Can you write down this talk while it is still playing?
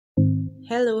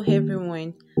Hello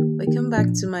everyone, welcome back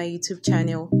to my YouTube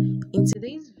channel. In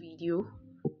today's video,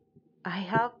 I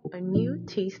have a new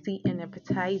tasty and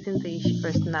appetizing dish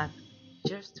or snack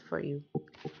just for you.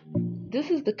 This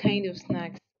is the kind of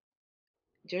snack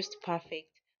just perfect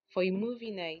for a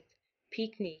movie night,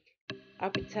 picnic,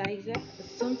 appetizer, or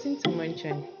something to munch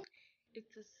on. It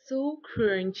is so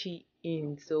crunchy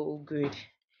and so good.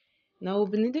 Now we'll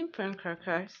be needing prawn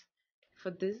crackers.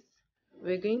 For this,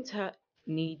 we're going to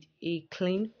need a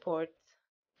clean pot,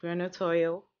 granite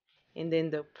oil, and then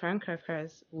the prawn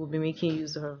crackers we'll be making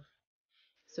use of.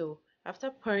 So after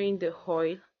pouring the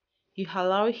oil, you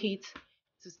allow it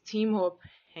to steam up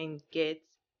and get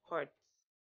hot.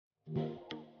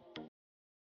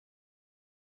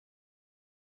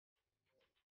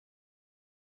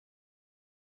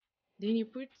 Then you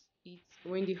put it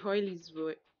when the oil is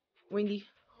when the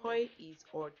oil is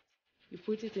hot. You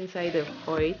put it inside the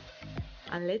oil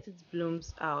and let it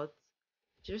blooms out,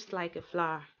 just like a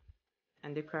flower,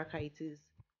 and the cracker it is.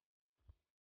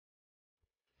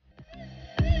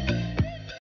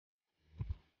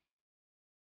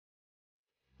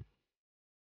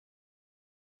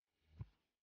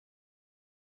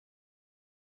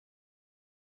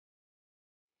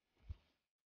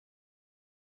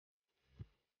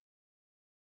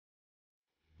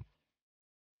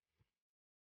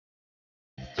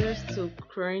 Just so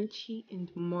crunchy and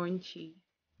munchy.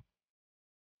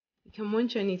 You can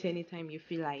munch on it anytime you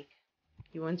feel like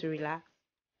you want to relax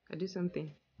or do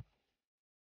something.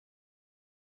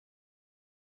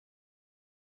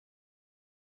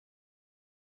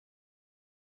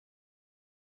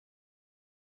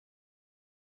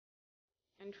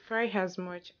 And fry as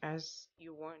much as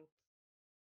you want.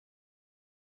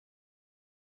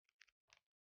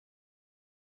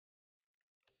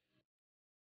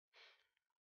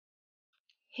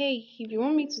 Hey, if you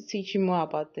want me to teach you more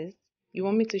about this, you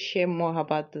want me to share more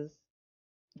about this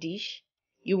dish,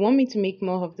 you want me to make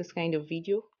more of this kind of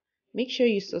video, make sure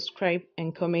you subscribe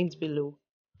and comment below.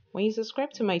 When you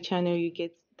subscribe to my channel, you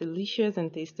get delicious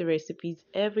and tasty recipes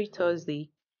every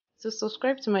Thursday. So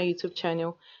subscribe to my YouTube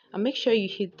channel and make sure you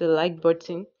hit the like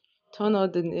button, turn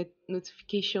on the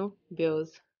notification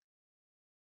bells.